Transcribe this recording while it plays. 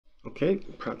Okay,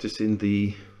 practicing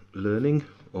the learning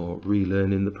or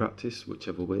relearning the practice,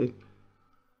 whichever way.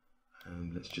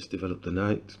 And let's just develop the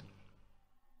knight.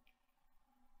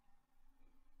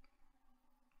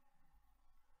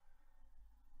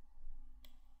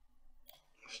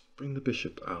 Let's bring the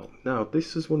bishop out. Now,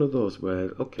 this is one of those where,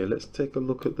 okay, let's take a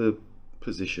look at the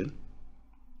position.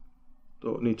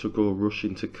 Don't need to go rush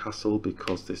into castle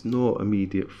because there's no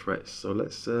immediate threats. So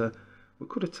let's, we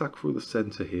could attack through the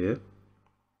center here,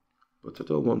 but I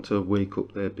don't want to wake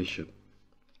up their bishop.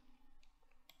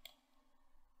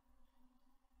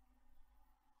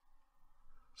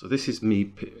 So this is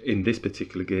me, in this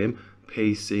particular game,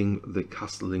 pacing the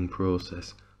castling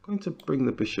process. I'm going to bring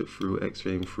the bishop through,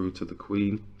 x-raying through to the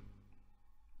queen.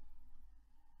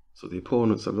 So the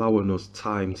opponent's allowing us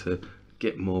time to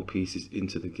get more pieces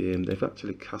into the game. They've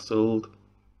actually castled.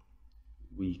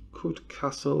 We could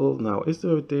castle. Now, is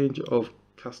there a danger of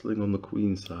castling on the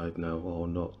queen side now or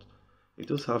not? He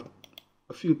does have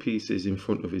a few pieces in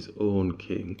front of his own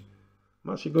king.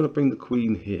 I'm actually going to bring the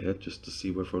queen here just to see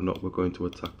whether or not we're going to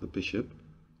attack the bishop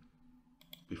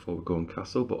before we go and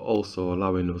castle, but also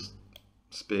allowing us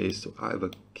space to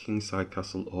either kingside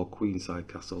castle or queenside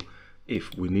castle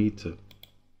if we need to.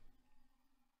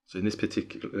 So in this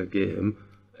particular game,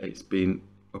 it's been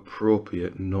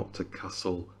appropriate not to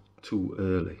castle too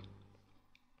early.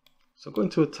 So I'm going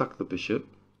to attack the bishop.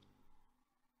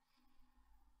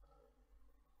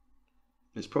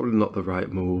 It's probably not the right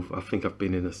move. I think I've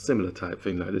been in a similar type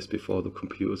thing like this before. The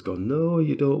computer's gone, no,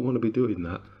 you don't want to be doing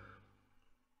that.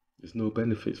 There's no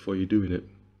benefits for you doing it.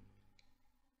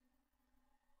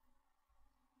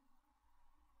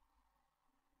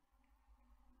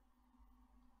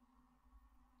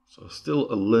 So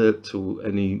still alert to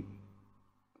any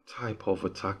type of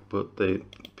attack, but the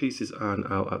pieces aren't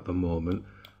out at the moment.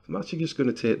 I'm actually just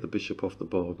going to take the bishop off the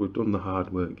board. We've done the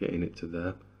hard work getting it to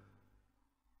there.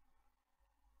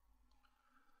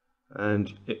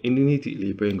 And immediately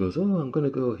your brain goes, oh, I'm going to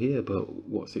go here, but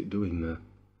what's it doing there?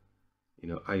 You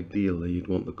know, ideally you'd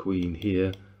want the queen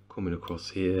here, coming across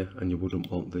here, and you wouldn't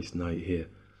want this knight here.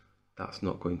 That's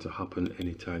not going to happen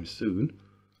anytime soon,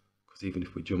 because even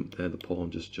if we jump there, the pawn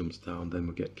just jumps down, then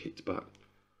we get kicked back.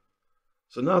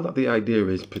 So now that the idea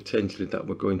is potentially that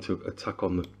we're going to attack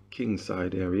on the king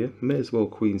side area, may as well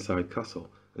queen side castle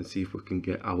and see if we can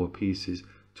get our pieces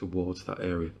towards that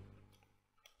area.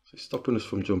 So it's stopping us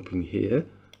from jumping here.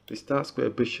 This dark square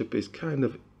bishop is kind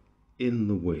of in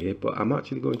the way, but I'm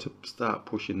actually going to start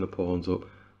pushing the pawns up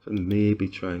and maybe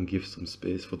try and give some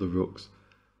space for the rooks,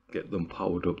 get them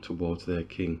powered up towards their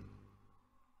king.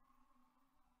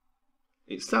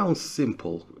 It sounds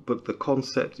simple, but the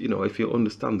concept, you know, if you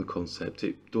understand the concept,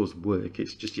 it does work.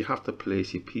 It's just you have to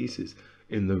place your pieces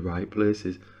in the right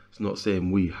places. It's not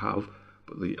saying we have,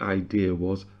 but the idea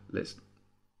was let's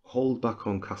hold back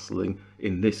on castling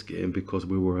in this game because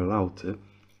we were allowed to.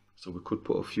 So we could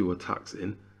put a few attacks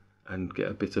in and get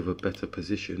a bit of a better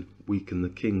position, weaken the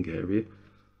king area.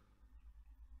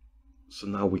 So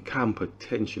now we can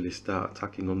potentially start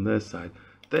attacking on their side.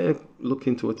 They're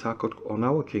looking to attack on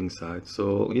our king side.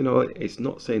 So, you know, it's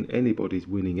not saying anybody's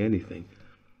winning anything.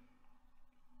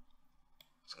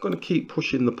 It's going to keep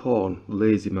pushing the pawn,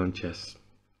 lazy man chess.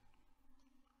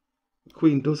 The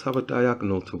queen does have a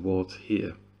diagonal towards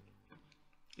here.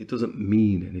 It doesn't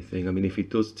mean anything. I mean, if it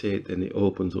does take, then it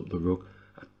opens up the rook.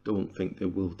 I don't think they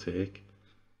will take.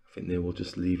 I think they will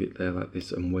just leave it there like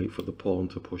this and wait for the pawn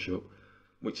to push up,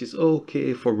 which is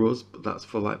okay for us, but that's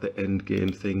for like the end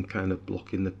game thing, kind of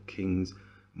blocking the king's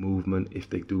movement if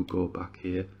they do go back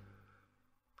here.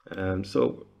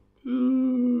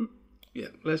 Yeah,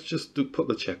 let's just put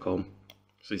the check on.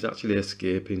 So he's actually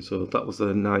escaping, so that was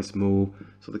a nice move.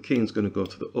 So the king's going to go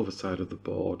to the other side of the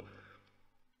board.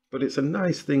 But it's a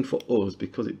nice thing for us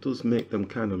because it does make them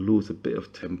kind of lose a bit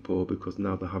of tempo because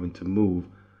now they're having to move.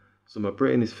 So my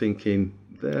brain is thinking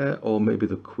there, or maybe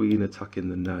the queen attacking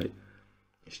the knight.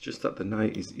 It's just that the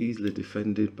knight is easily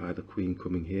defended by the queen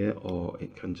coming here, or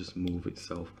it can just move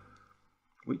itself.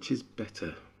 Which is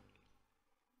better?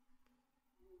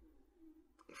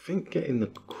 I think getting the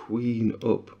queen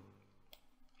up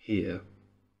here.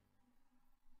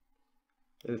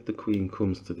 And if the queen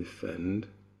comes to defend.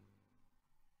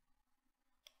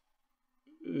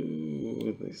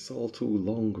 Ooh, it's all too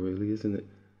long really, isn't it?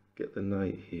 Get the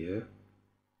knight here.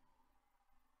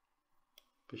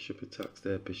 Bishop attacks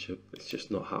their bishop. It's just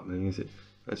not happening, is it?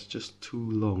 That's just too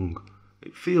long.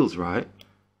 It feels right.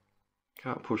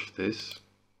 Can't push this.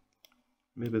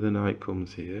 Maybe the knight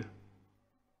comes here.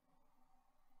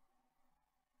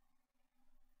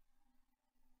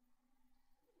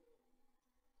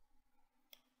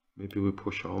 Maybe we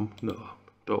push on. No,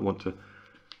 don't want to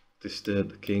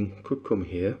disturb the king. Could come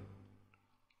here.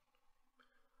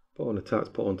 Pawn attacks,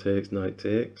 pawn takes, knight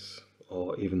takes,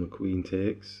 or even the queen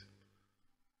takes.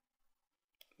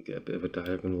 Get a bit of a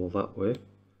diagonal that way.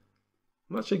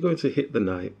 I'm actually going to hit the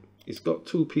knight. He's got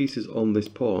two pieces on this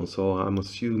pawn, so I'm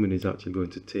assuming he's actually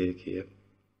going to take here.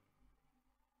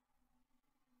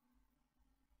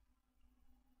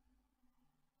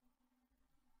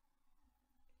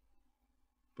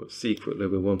 But secretly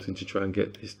we're wanting to try and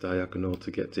get this diagonal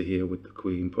to get to here with the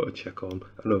queen, put a check on.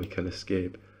 I know he can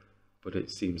escape, but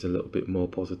it seems a little bit more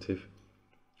positive.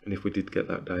 And if we did get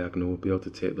that diagonal, we'll be able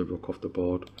to take the rook off the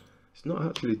board. It's not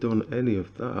actually done any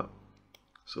of that.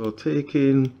 So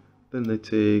taking, then they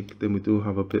take, then we do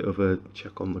have a bit of a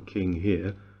check on the king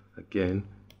here. Again,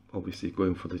 obviously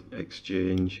going for the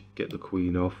exchange, get the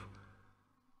queen off.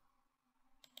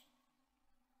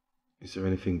 Is there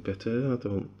anything better? I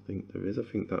don't think there is. I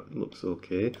think that looks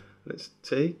okay. Let's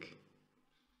take.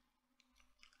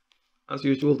 As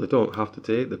usual, they don't have to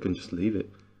take, they can just leave it.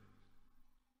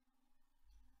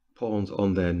 Pawns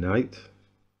on their knight.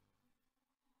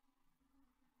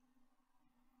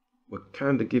 We're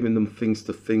kind of giving them things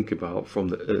to think about from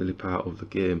the early part of the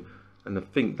game. And I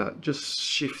think that just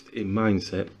shift in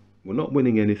mindset. We're not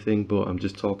winning anything, but I'm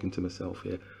just talking to myself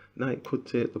here. Knight could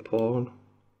take the pawn.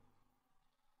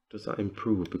 Does that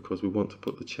improve? Because we want to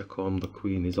put the check on. The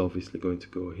queen is obviously going to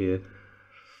go here.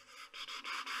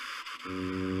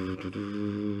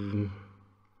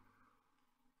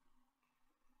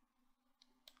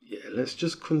 Yeah, let's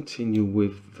just continue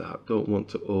with that. Don't want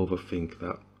to overthink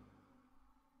that.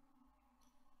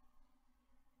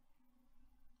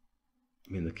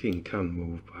 I mean, the king can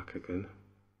move back again.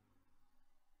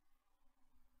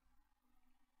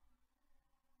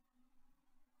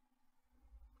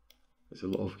 There's a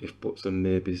lot of if, buts and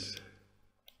maybes.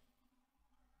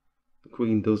 The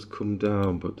queen does come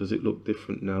down, but does it look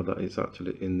different now that it's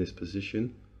actually in this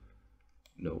position?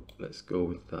 No, let's go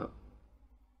with that.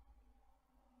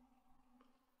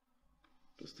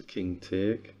 Does the king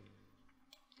take?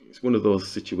 It's one of those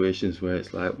situations where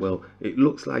it's like, well, it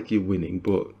looks like you're winning,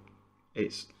 but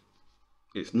it's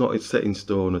not set in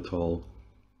stone at all.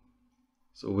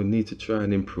 So we need to try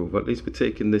and improve. At least we're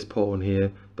taking this pawn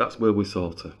here. That's where we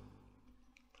sorter.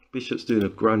 Bishop's doing a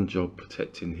grand job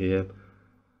protecting here.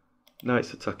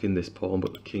 Knight's attacking this pawn,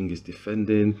 but the king is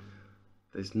defending.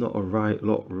 There's not a right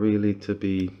lot really to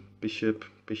be bishop.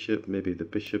 Maybe the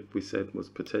bishop we said was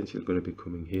potentially going to be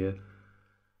coming here.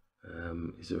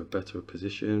 Is there a better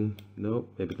position? No.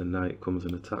 Maybe the knight comes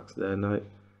and attacks their knight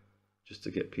just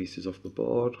to get pieces off the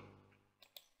board.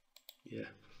 Yeah.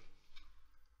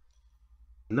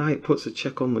 Knight puts a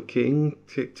check on the king,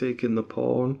 taking the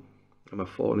pawn. Am I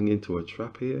falling into a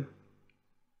trap here?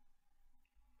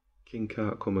 King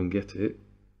can't come and get it.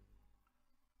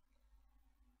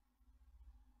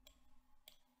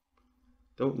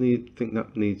 Think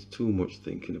that needs too much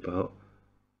thinking about.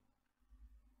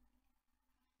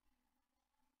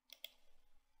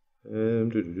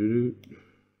 So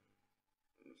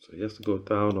he has to go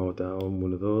down or down,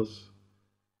 one of those.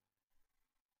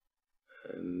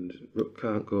 And rook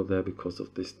can't go there because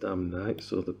of this damn knight,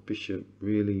 so the bishop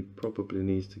really probably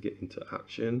needs to get into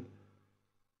action.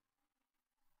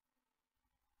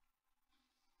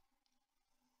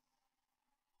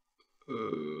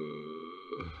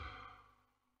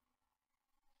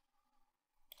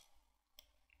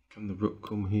 Can the rook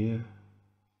come here?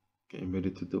 Getting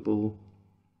ready to double.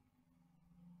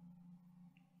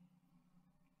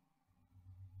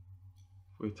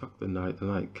 If we attack the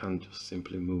knight can just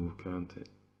simply move, can't it?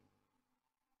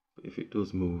 But if it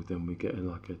does move, then we get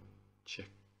like a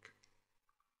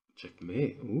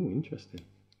checkmate. Ooh, interesting.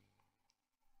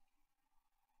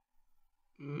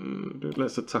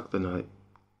 Let's attack the knight.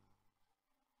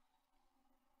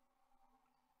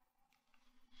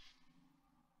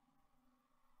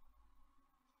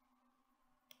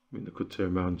 I mean, they could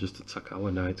turn around and just attack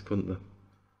our knight, couldn't they?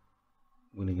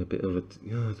 Winning a bit of a...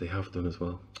 Yeah, they have done as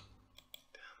well.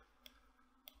 Damn.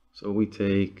 So we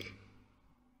take...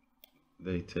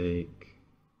 They take...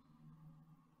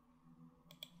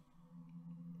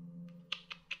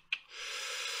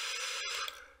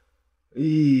 And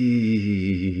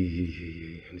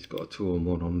he's got a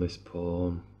 2-on-1 on this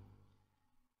pawn.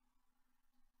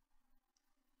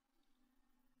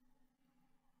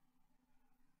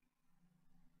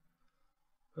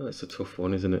 Oh, it's a tough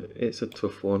one, isn't it? It's a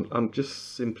tough one. I'm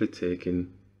just simply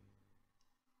taking.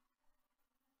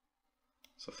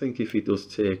 So I think if he does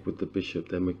take with the bishop,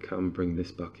 then we can bring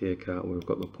this back here, can't we? We've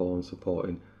got the pawn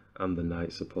supporting and the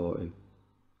knight supporting.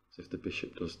 So if the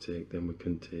bishop does take, then we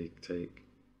can take.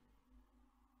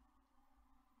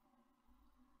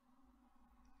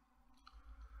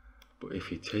 But if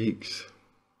he takes,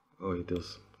 oh, he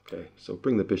does. Okay, so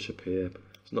bring the bishop here.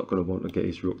 He's not going to want to get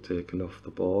his rook taken off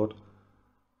the board.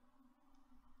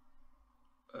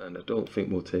 And I don't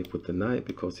think we'll take with the knight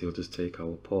because he'll just take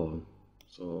our pawn.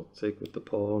 So take with the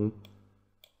pawn.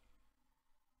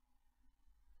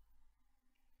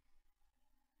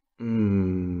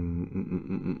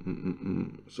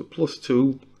 So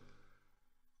 +2.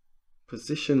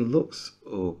 Position looks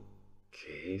okay.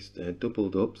 They're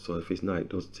doubled up. So if his knight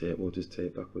does take, we'll just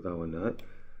take back with our knight.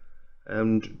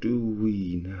 And do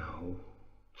we now?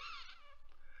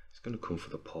 It's going to come for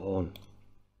the pawn.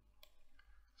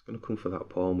 It's going to come for that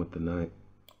pawn with the knight.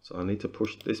 So I need to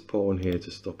push this pawn here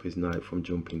to stop his knight from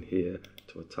jumping here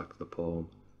to attack the pawn.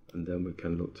 And then we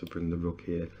can look to bring the rook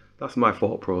here. That's my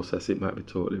thought process. It might be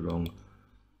totally wrong.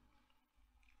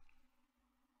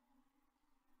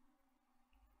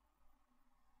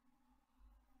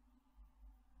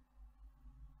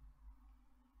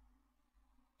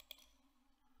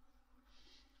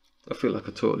 I feel like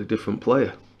a totally different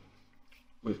player.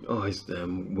 Oh, he's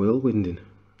whirlwinding.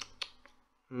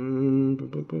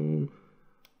 Coming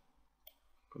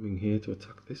here to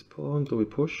attack this pawn. Do we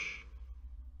push?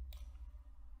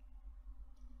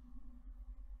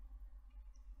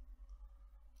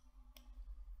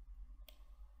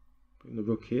 Bring the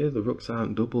rook here. The rooks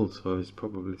aren't doubled, so he's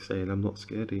probably saying I'm not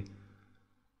scaredy.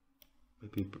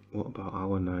 Maybe, what about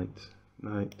our knight?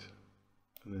 Knight.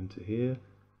 And then to here.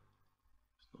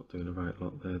 It's not doing the right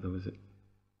lot there though, is it?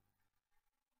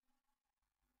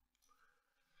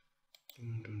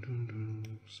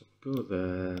 So go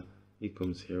there. He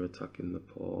comes here attacking the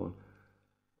pawn.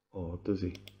 Or does he?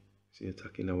 Is he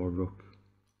attacking our rook?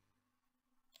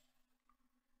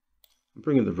 I'm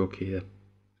bringing the rook here.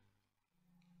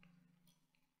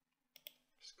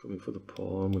 He's coming for the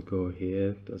pawn. We go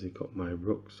here. Does he got my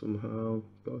rook somehow?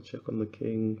 Got to check on the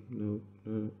king. No,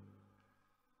 no.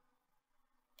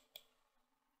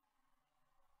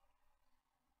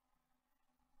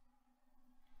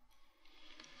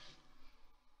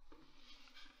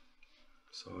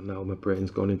 So now my brain's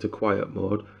gone into quiet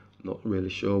mode, not really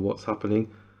sure what's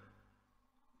happening.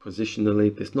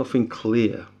 Positionally, there's nothing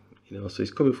clear, you know, so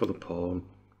he's coming for the pawn.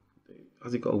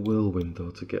 Has he got a whirlwind though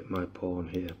to get my pawn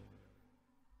here?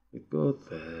 We go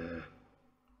there.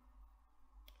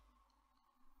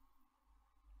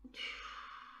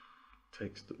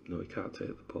 Takes the, no, he can't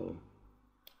take the pawn.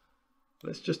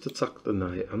 Let's just attack the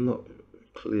knight. I'm not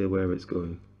clear where it's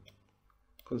going.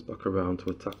 Comes back around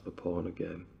to attack the pawn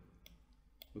again.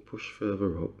 We push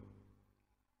further up.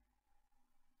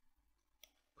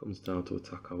 Comes down to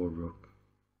attack our rook.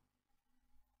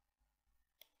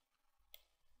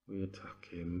 We attack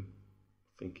him,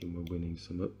 thinking we're winning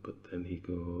something, but then he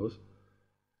goes.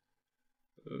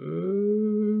 I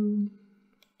don't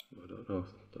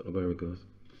know where he goes.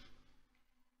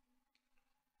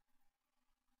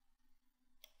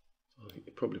 So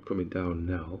he's probably coming down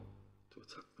now to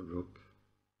attack the rook.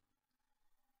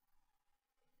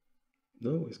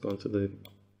 No, it's gone to the,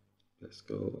 let's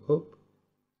go up.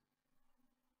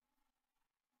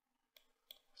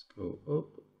 Let's go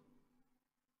up.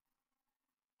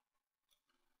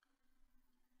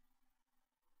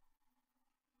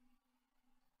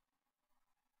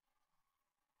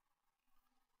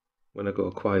 When I go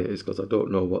quiet, it's because I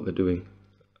don't know what they're doing.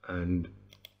 And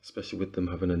especially with them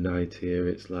having a knight here,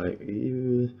 it's like,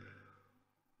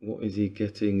 what is he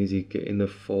getting? Is he getting a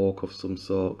fork of some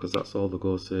sort? Because that's all they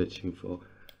go searching for.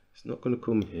 It's not going to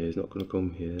come here. It's not going to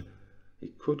come here. He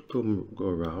could go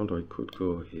around, or he could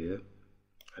go here.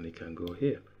 And he can go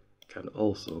here. He can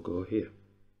also go here.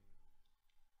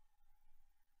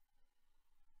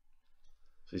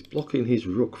 So he's blocking his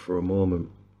rook for a moment.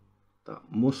 That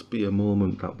must be a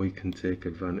moment that we can take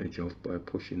advantage of by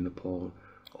pushing the pawn.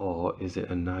 Or is it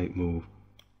a knight move?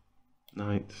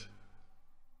 Knight.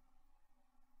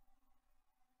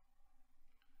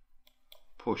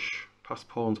 Push. Passed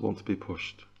pawns want to be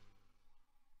pushed.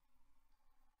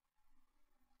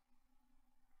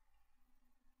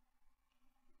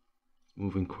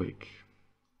 Moving quick.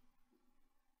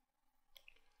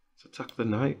 Let's attack the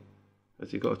knight.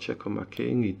 Has he got to check on my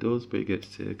king? He does, but he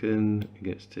gets taken. He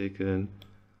gets taken.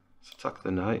 Let's attack the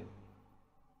knight.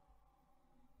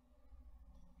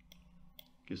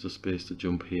 Gives us space to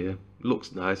jump here.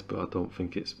 Looks nice, but I don't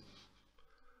think it's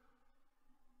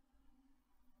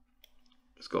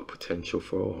got potential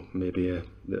for maybe a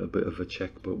little bit of a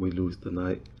check, but we lose the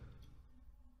knight.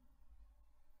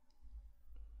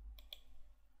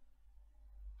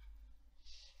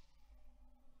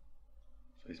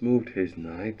 So he's moved his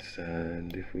knight,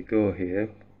 and if we go here,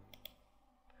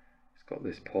 he's got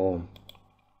this pawn.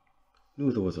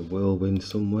 Knew there was a whirlwind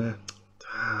somewhere.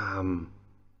 Bam.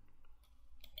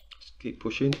 Just keep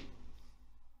pushing.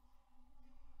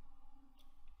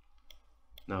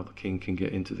 Now the king can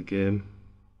get into the game.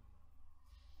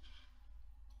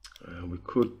 We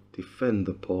could defend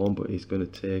the pawn, but he's going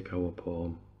to take our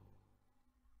pawn.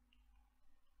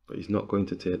 But he's not going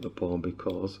to take the pawn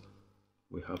because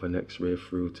we have an X-ray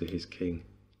through to his king.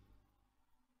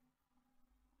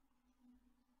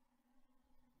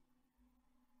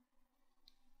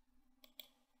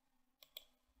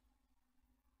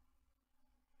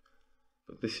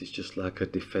 But this is just like a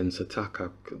defense attack.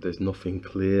 There's nothing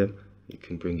clear. He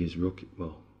can bring his rook.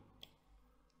 Well,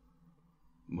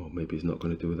 maybe he's not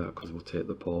going to do that because we'll take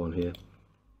the pawn here.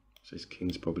 So his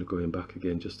king's probably going back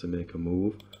again just to make a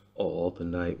move. Or the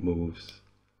knight moves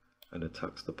and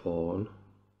attacks the pawn.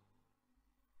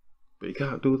 But he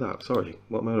can't do that. Sorry,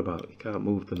 what am I about? He can't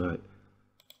move the knight.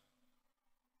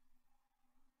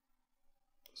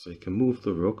 So he can move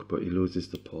the rook, but he loses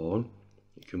the pawn.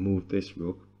 He can move this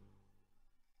rook.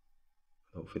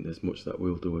 I don't think there's much that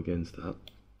we'll do against that.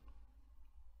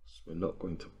 So we're not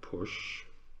going to push.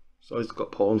 So he's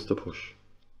got pawns to push.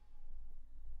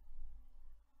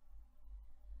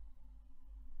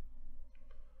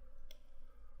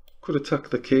 Could attack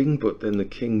the king, but then the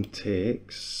king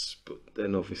takes. But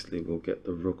then obviously we'll get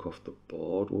the rook off the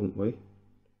board, won't we?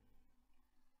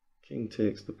 King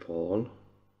takes the pawn.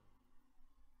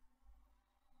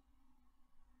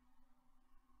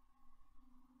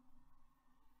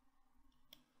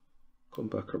 Come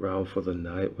back around for the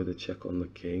knight with a check on the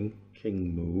king.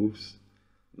 King moves.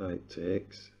 Knight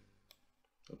takes.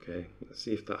 Okay, let's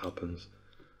see if that happens.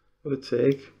 Going to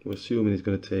take. We're assuming he's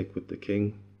going to take with the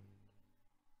king.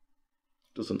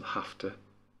 Doesn't have to.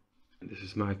 And this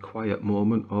is my quiet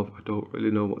moment of I don't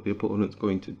really know what the opponent's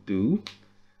going to do.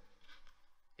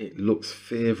 It looks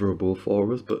favourable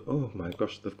for us, but oh my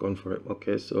gosh, they've gone for it.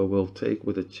 Okay, so we'll take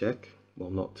with a check.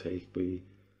 Well, not take, be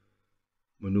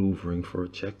manoeuvring for a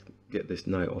check. Get this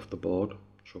knight off the board.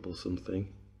 Troublesome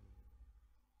thing.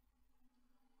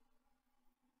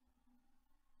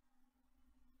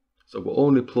 So we're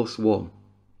only +1.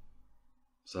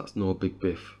 So that's no big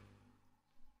biff.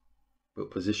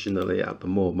 But positionally at the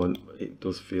moment, it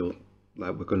does feel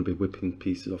like we're going to be whipping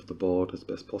pieces off the board as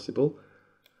best possible.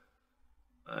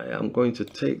 I am going to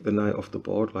take the knight off the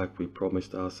board like we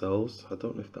promised ourselves. I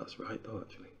don't know if that's right though,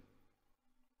 actually.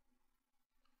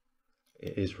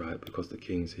 It is right because the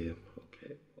king's here.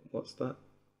 Okay, what's that?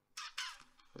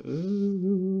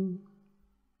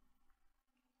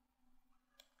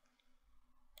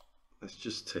 Let's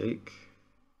just take.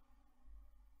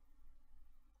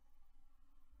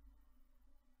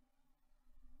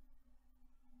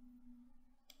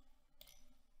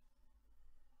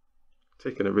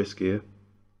 Taking a risk here.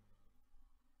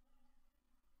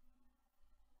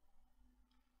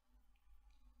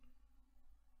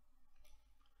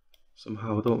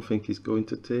 Somehow I don't think he's going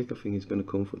to take. I think he's going to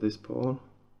come for this pawn.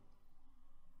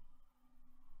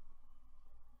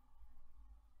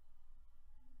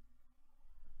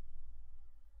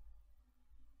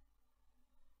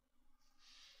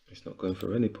 He's not going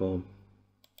for any pawn.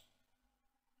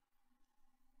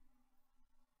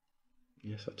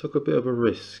 Yes, I took a bit of a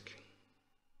risk.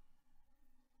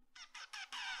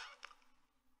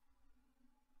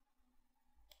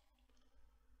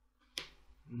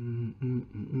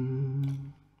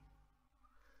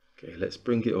 Okay, let's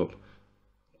bring it up.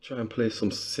 Try and play some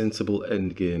sensible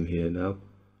endgame here now.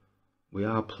 We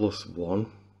are +1.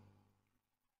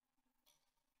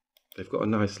 They've got a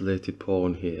nice lated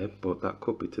pawn here, but that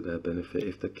could be to their benefit.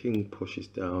 If the king pushes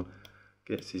down,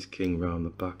 gets his king round the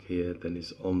back here, then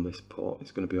he's on this pawn.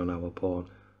 It's going to be on our pawn.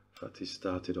 In fact, he's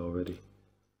started already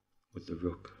with the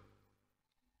rook.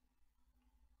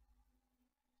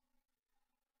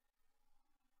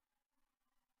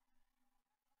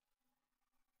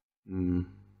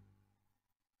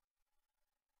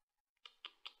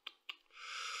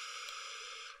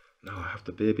 Now I have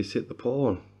to babysit the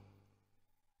pawn.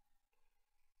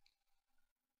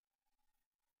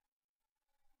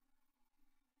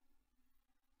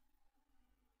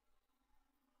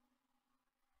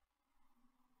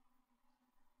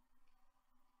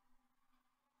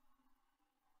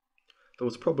 There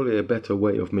was probably a better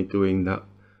way of me doing that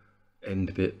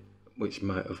end bit, which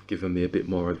might have given me a bit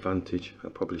more advantage. I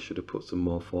probably should have put some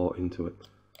more thought into it.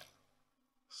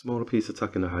 Smaller piece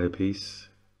attacking a higher piece.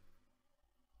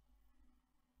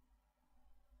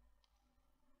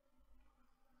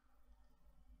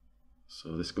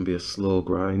 So this can be a slow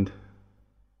grind.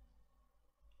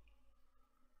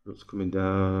 Rook's coming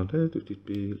down.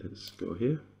 Let's go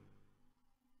here.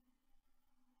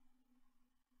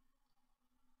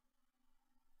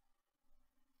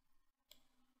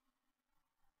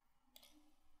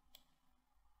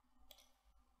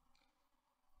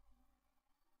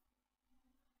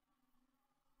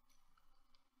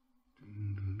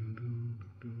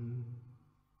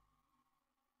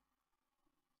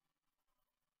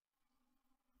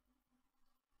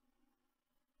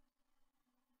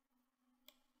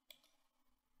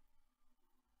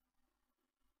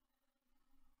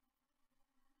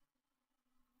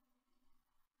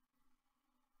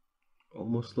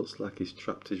 Almost looks like he's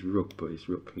trapped his rook, but his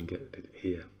rook can get it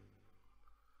here.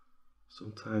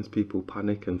 Sometimes people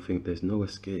panic and think there's no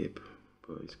escape,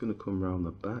 but he's going to come round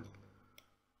the back.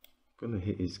 Going to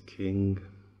hit his king,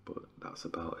 but that's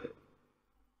about it.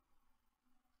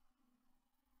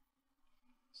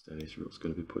 So then his rook's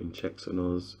going to be putting checks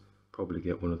on us. Probably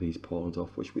get one of these pawns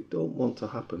off, which we don't want to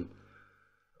happen.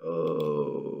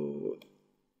 Oh,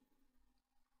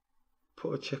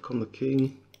 put a check on the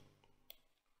king.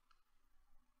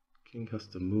 King has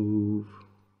to move.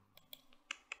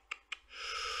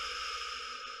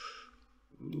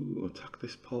 Ooh, attack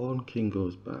this pawn. King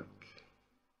goes back.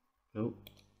 Nope,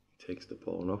 he takes the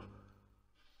pawn off.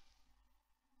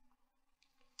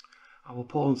 Our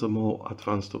pawns are more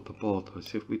advanced up the board, though.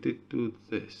 So if we did do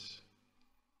this,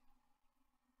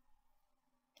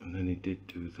 and then he did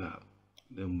do that,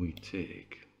 then we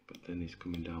take, but then he's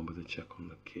coming down with a check on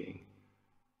the king.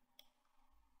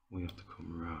 We have to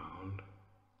come round.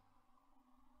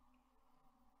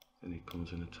 Then he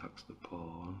comes and attacks the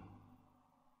pawn.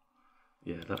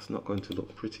 Yeah, that's not going to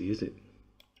look pretty, is it?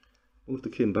 Move the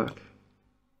king back.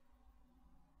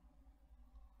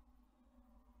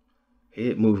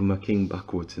 Hate moving my king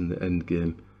backwards in the end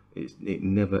game. It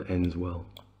never ends well.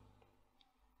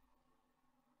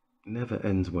 Never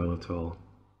ends well at all.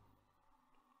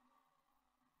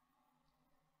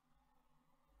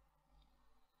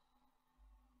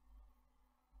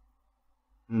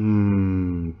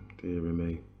 Dearie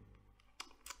me.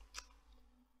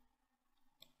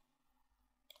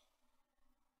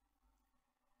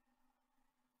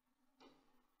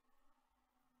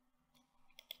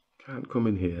 Can't come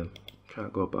in here.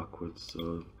 Can't go backwards,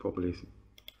 so probably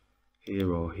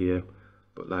here or here.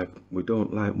 But like, we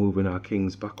don't like moving our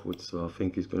kings backwards, so I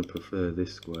think he's going to prefer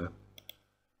this square.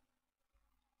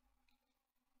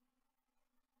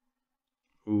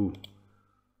 Ooh.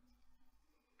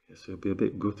 Yes, he'll be a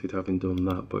bit gutted having done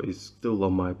that, but he's still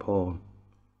on my pawn.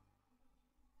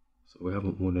 So we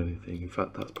haven't won anything. In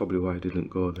fact, that's probably why I didn't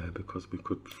go there, because we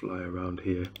could fly around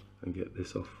here and get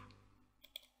this off.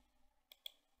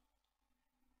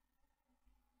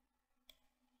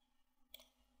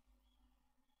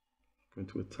 Going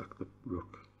to attack the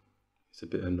rook. It's a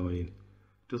bit annoying.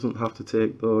 Doesn't have to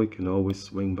take though, he can always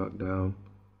swing back down,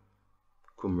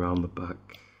 come round the back,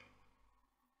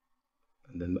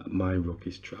 and then my rook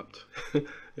is trapped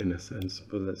in a sense.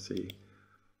 But let's see.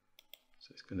 So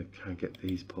it's going to kind of get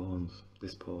these pawns,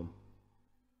 this pawn.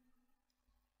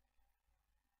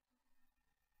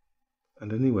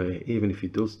 And anyway, even if he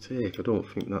does take, I don't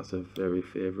think that's a very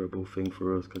favourable thing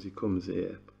for us, because he comes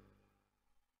here.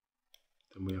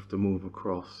 Then we have to move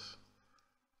across.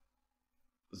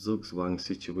 Zugzwang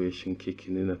situation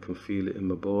kicking in, I can feel it in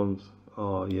my bones.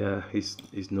 Oh yeah, he's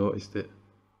noticed it.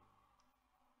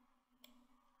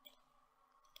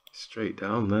 Straight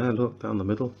down there, look, down the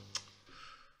middle.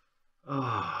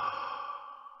 Ah,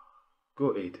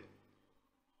 gutted.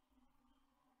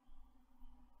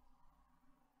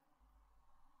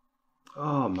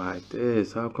 Oh my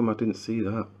days, how come I didn't see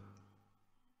that?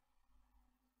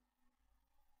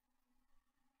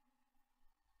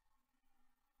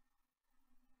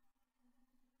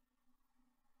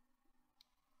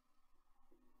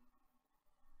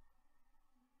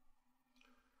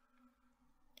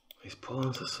 His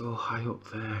pawns are so high up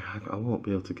there, I won't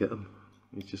be able to get them.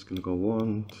 He's just going to go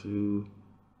 1, 2...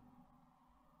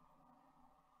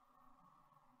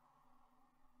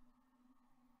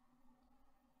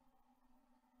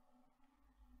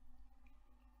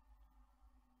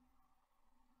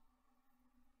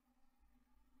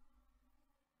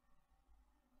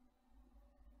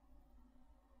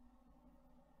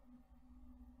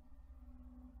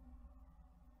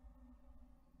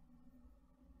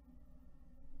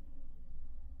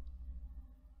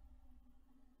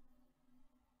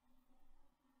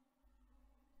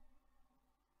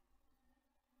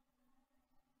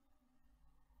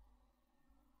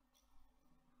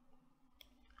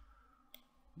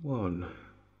 One,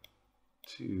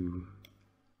 2,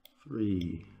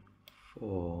 3,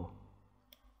 4,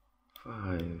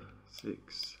 5,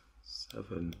 6,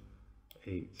 7,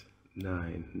 8,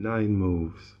 9. 9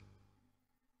 moves.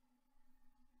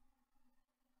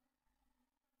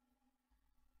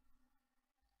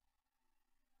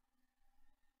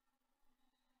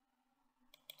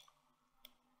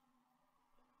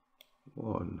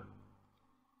 One.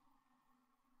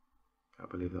 Can't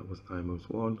believe that was 9 moves.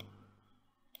 1,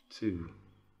 2,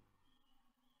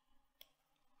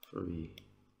 3,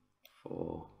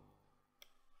 4,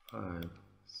 5,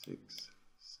 6,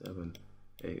 7,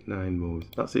 8, 9 moves.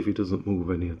 That's if he doesn't move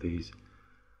any of these.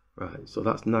 Right, so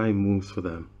that's 9 moves for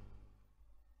them.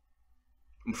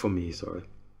 For me, sorry.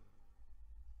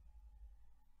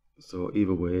 So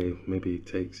either way, maybe it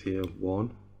takes here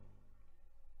 1,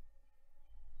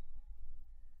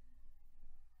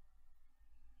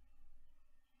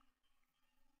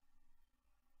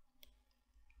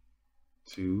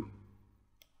 2,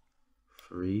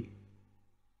 3,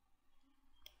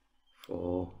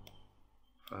 4,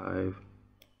 5,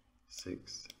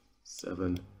 6,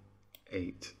 7,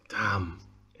 8. Damn,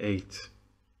 8.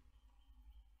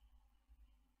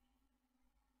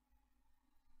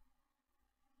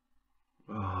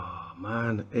 Oh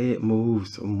man, 8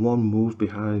 moves and 1 move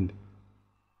behind.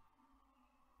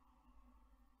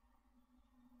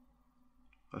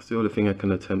 That's the only thing I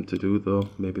can attempt to do though.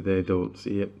 Maybe they don't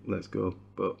see it. Let's go.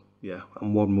 But yeah,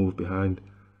 I'm 1 move behind.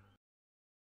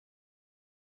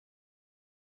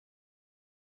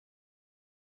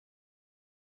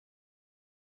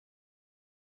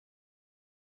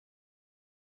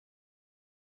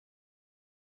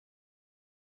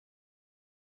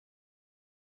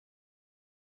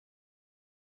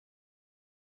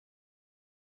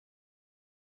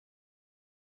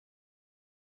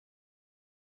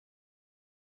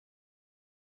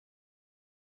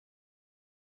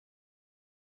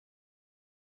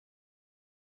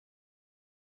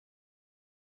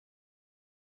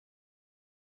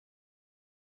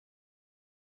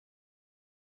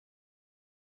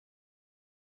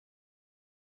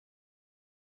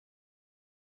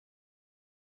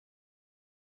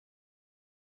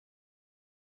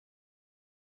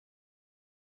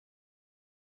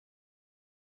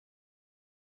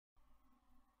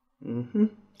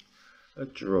 A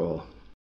draw.